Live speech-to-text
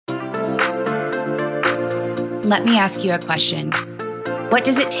Let me ask you a question. What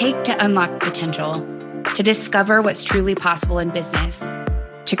does it take to unlock potential, to discover what's truly possible in business,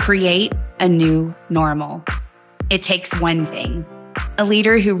 to create a new normal? It takes one thing: a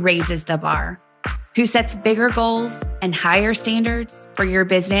leader who raises the bar, who sets bigger goals and higher standards for your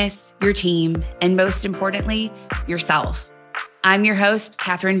business, your team, and most importantly, yourself. I'm your host,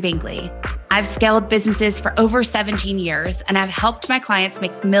 Catherine Bingley. I've scaled businesses for over 17 years, and I've helped my clients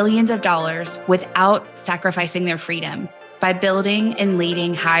make millions of dollars without sacrificing their freedom by building and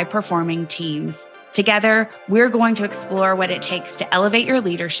leading high-performing teams. Together, we're going to explore what it takes to elevate your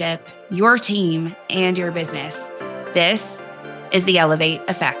leadership, your team, and your business. This is the Elevate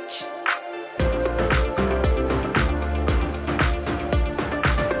Effect.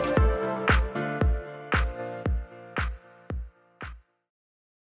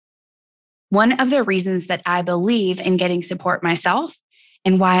 One of the reasons that I believe in getting support myself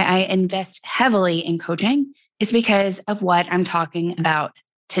and why I invest heavily in coaching is because of what I'm talking about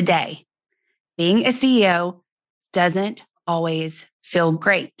today. Being a CEO doesn't always feel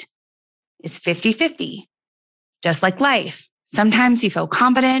great. It's 50-50, just like life. Sometimes you feel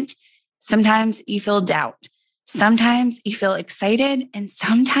confident, sometimes you feel doubt, sometimes you feel excited, and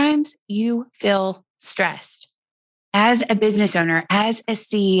sometimes you feel stressed. As a business owner, as a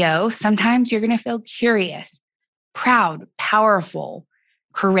CEO, sometimes you're going to feel curious, proud, powerful,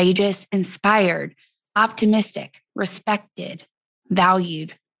 courageous, inspired, optimistic, respected,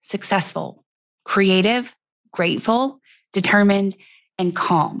 valued, successful, creative, grateful, determined, and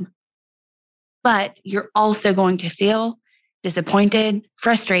calm. But you're also going to feel disappointed,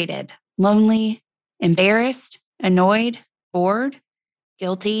 frustrated, lonely, embarrassed, annoyed, bored,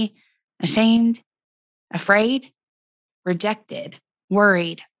 guilty, ashamed, afraid, rejected,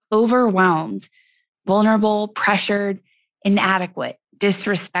 worried, overwhelmed, vulnerable, pressured, inadequate,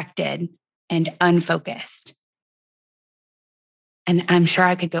 disrespected, and unfocused. And I'm sure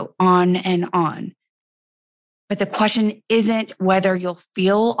I could go on and on. But the question isn't whether you'll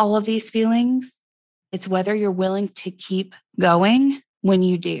feel all of these feelings. It's whether you're willing to keep going when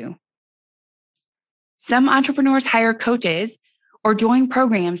you do. Some entrepreneurs hire coaches or join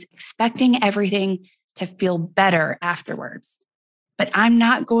programs expecting everything to feel better afterwards. But I'm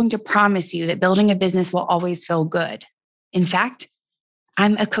not going to promise you that building a business will always feel good. In fact,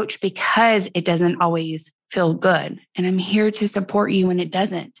 I'm a coach because it doesn't always feel good. And I'm here to support you when it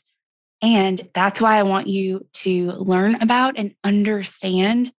doesn't. And that's why I want you to learn about and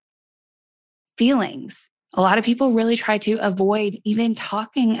understand feelings. A lot of people really try to avoid even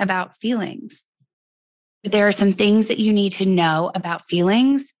talking about feelings. But there are some things that you need to know about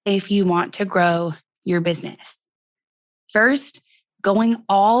feelings if you want to grow your business. First, going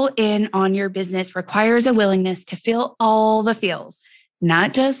all in on your business requires a willingness to feel all the feels,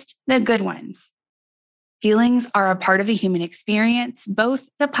 not just the good ones. Feelings are a part of the human experience, both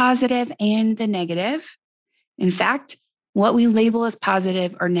the positive and the negative. In fact, what we label as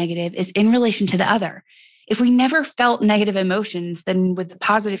positive or negative is in relation to the other. If we never felt negative emotions, then would the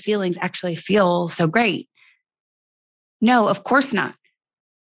positive feelings actually feel so great? No, of course not.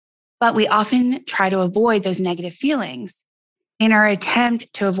 But we often try to avoid those negative feelings. In our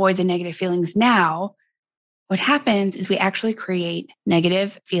attempt to avoid the negative feelings now, what happens is we actually create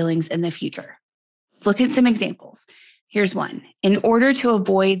negative feelings in the future. Let's look at some examples. Here's one. In order to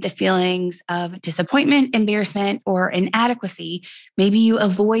avoid the feelings of disappointment, embarrassment, or inadequacy, maybe you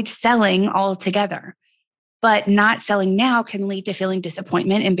avoid selling altogether. But not selling now can lead to feeling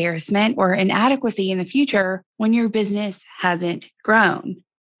disappointment, embarrassment, or inadequacy in the future when your business hasn't grown.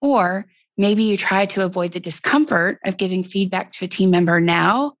 Or maybe you try to avoid the discomfort of giving feedback to a team member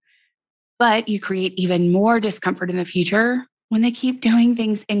now, but you create even more discomfort in the future when they keep doing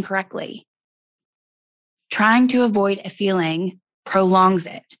things incorrectly. Trying to avoid a feeling prolongs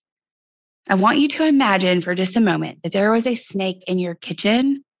it. I want you to imagine for just a moment that there was a snake in your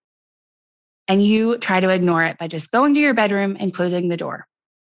kitchen and you try to ignore it by just going to your bedroom and closing the door.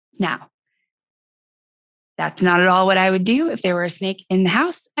 Now, that's not at all what I would do if there were a snake in the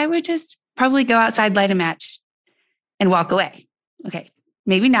house. I would just probably go outside, light a match, and walk away. Okay,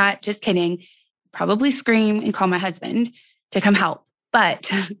 maybe not, just kidding. Probably scream and call my husband to come help. But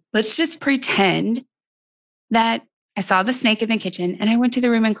let's just pretend that I saw the snake in the kitchen and I went to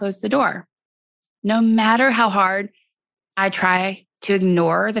the room and closed the door. No matter how hard I try to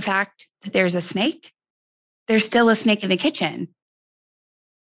ignore the fact that there's a snake, there's still a snake in the kitchen.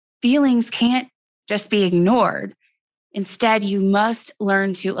 Feelings can't just be ignored. Instead, you must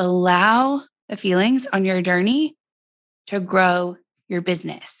learn to allow the feelings on your journey to grow your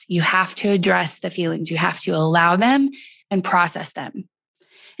business. You have to address the feelings. You have to allow them and process them.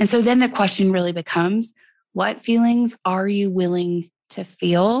 And so then the question really becomes, What feelings are you willing to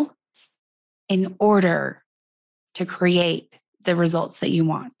feel in order to create the results that you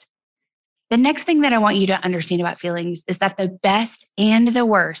want? The next thing that I want you to understand about feelings is that the best and the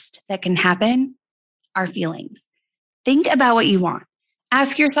worst that can happen are feelings. Think about what you want.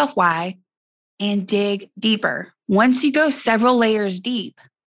 Ask yourself why and dig deeper. Once you go several layers deep,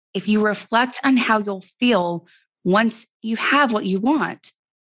 if you reflect on how you'll feel once you have what you want,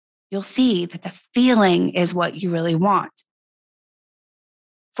 you'll see that the feeling is what you really want.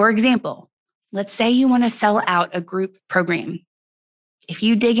 For example, let's say you want to sell out a group program. If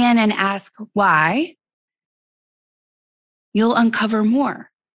you dig in and ask why, you'll uncover more.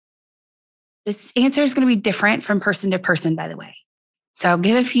 This answer is going to be different from person to person, by the way. So I'll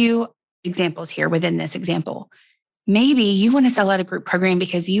give a few examples here within this example. Maybe you want to sell out a group program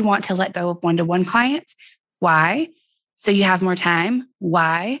because you want to let go of one-to-one clients. Why? So you have more time.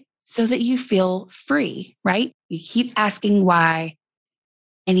 Why? So that you feel free, right? You keep asking why.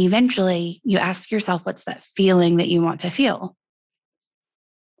 And eventually you ask yourself, what's that feeling that you want to feel?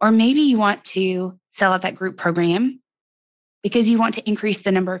 Or maybe you want to sell out that group program because you want to increase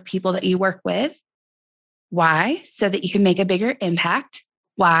the number of people that you work with. Why? So that you can make a bigger impact.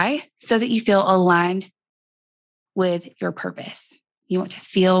 Why? So that you feel aligned with your purpose. You want to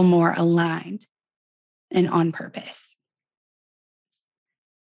feel more aligned and on purpose.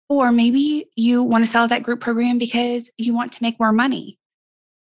 Or maybe you want to sell that group program because you want to make more money.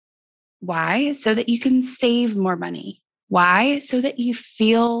 Why? So that you can save more money. Why? So that you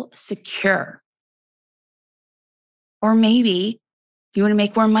feel secure. Or maybe you want to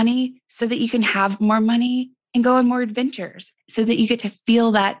make more money so that you can have more money and go on more adventures, so that you get to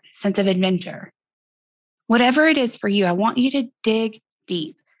feel that sense of adventure. Whatever it is for you, I want you to dig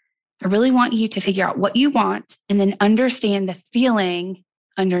deep. I really want you to figure out what you want and then understand the feeling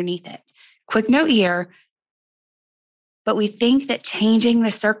underneath it. Quick note here, but we think that changing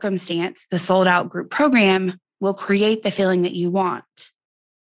the circumstance, the sold out group program, will create the feeling that you want.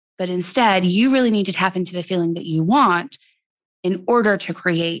 But instead, you really need to tap into the feeling that you want in order to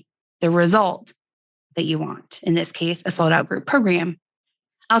create the result that you want. In this case, a sold out group program.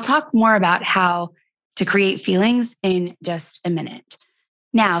 I'll talk more about how to create feelings in just a minute.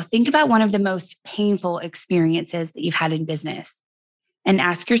 Now, think about one of the most painful experiences that you've had in business and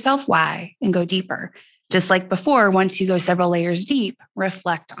ask yourself why and go deeper. Just like before, once you go several layers deep,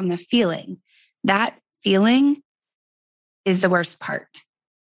 reflect on the feeling. That feeling is the worst part.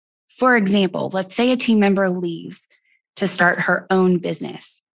 For example, let's say a team member leaves to start her own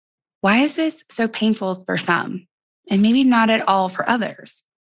business. Why is this so painful for some and maybe not at all for others?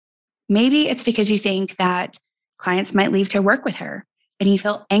 Maybe it's because you think that clients might leave to work with her and you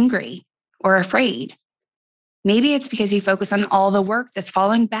feel angry or afraid. Maybe it's because you focus on all the work that's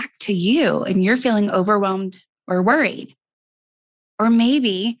falling back to you and you're feeling overwhelmed or worried. Or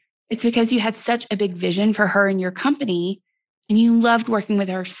maybe it's because you had such a big vision for her and your company and you loved working with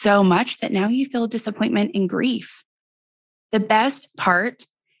her so much that now you feel disappointment and grief. The best part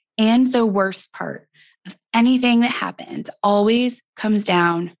and the worst part of anything that happens always comes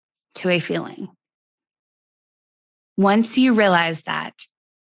down to a feeling. Once you realize that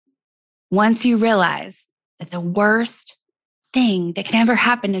the worst thing that can ever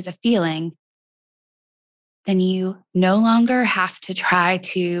happen is a feeling, then you no longer have to try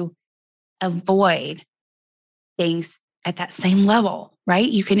to avoid things at that same level, right?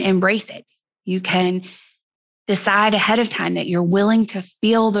 You can embrace it. You can decide ahead of time that you're willing to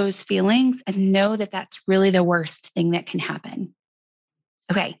feel those feelings and know that that's really the worst thing that can happen.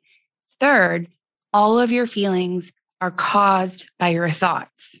 Okay. Third, all of your feelings are caused by your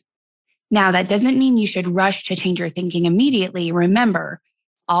thoughts. Now, that doesn't mean you should rush to change your thinking immediately. Remember,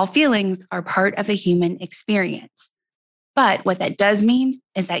 all feelings are part of the human experience. But what that does mean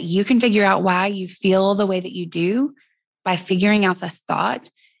is that you can figure out why you feel the way that you do by figuring out the thought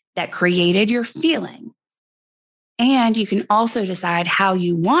that created your feeling. And you can also decide how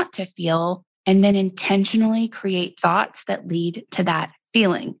you want to feel and then intentionally create thoughts that lead to that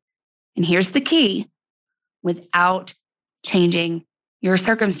feeling. And here's the key: without changing your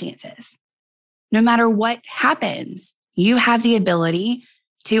circumstances. No matter what happens, you have the ability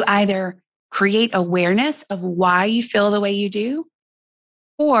to either create awareness of why you feel the way you do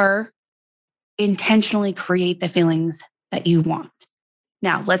or intentionally create the feelings that you want.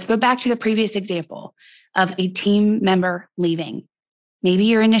 Now, let's go back to the previous example of a team member leaving. Maybe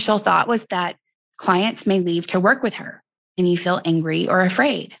your initial thought was that clients may leave to work with her and you feel angry or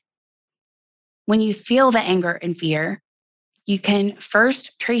afraid. When you feel the anger and fear, you can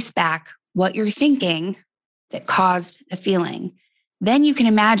first trace back what you're thinking that caused the feeling. Then you can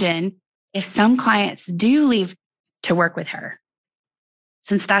imagine if some clients do leave to work with her,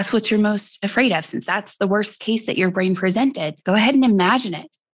 since that's what you're most afraid of, since that's the worst case that your brain presented, go ahead and imagine it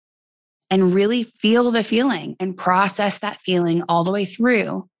and really feel the feeling and process that feeling all the way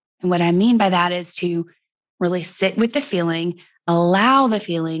through. And what I mean by that is to really sit with the feeling, allow the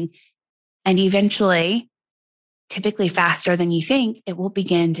feeling, and eventually, typically faster than you think, it will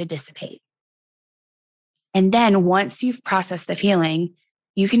begin to dissipate. And then once you've processed the feeling,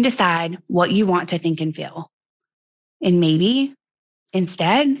 you can decide what you want to think and feel. And maybe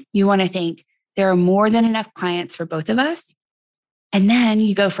instead, you want to think there are more than enough clients for both of us. And then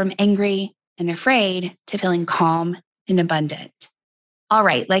you go from angry and afraid to feeling calm and abundant. All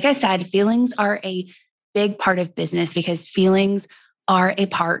right, like I said, feelings are a big part of business because feelings are a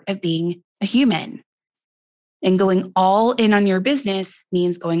part of being a human. And going all in on your business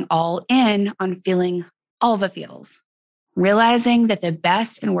means going all in on feeling all the feels, realizing that the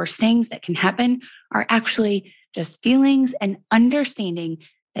best and worst things that can happen are actually just feelings, and understanding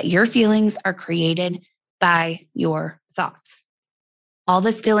that your feelings are created by your thoughts. All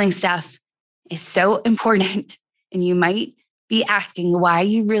this feeling stuff is so important, and you might be asking why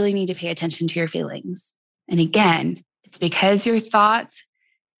you really need to pay attention to your feelings. And again, it's because your thoughts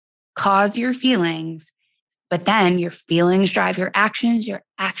cause your feelings, but then your feelings drive your actions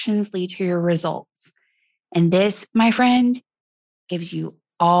lead to your results. And this, my friend, gives you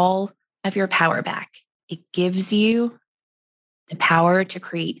all of your power back. It gives you the power to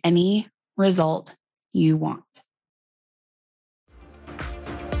create any result you want.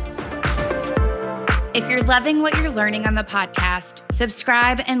 If you're loving what you're learning on the podcast,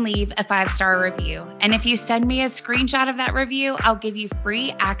 subscribe and leave a 5-star review. And if you send me a screenshot of that review, I'll give you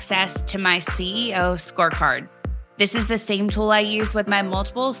free access to my CEO scorecard. This is the same tool I use with my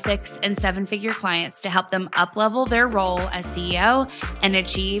multiple 6- and 7-figure clients to help them up-level their role as CEO and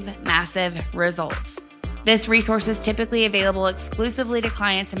achieve massive results. This resource is typically available exclusively to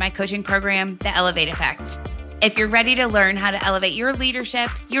clients in my coaching program, The Elevate Effect. If you're ready to learn how to elevate your leadership,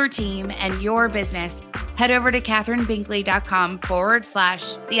 your team, and your business, head over to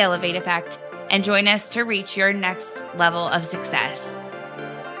katherinebinkley.com/The Elevate Effect and join us to reach your next level of success.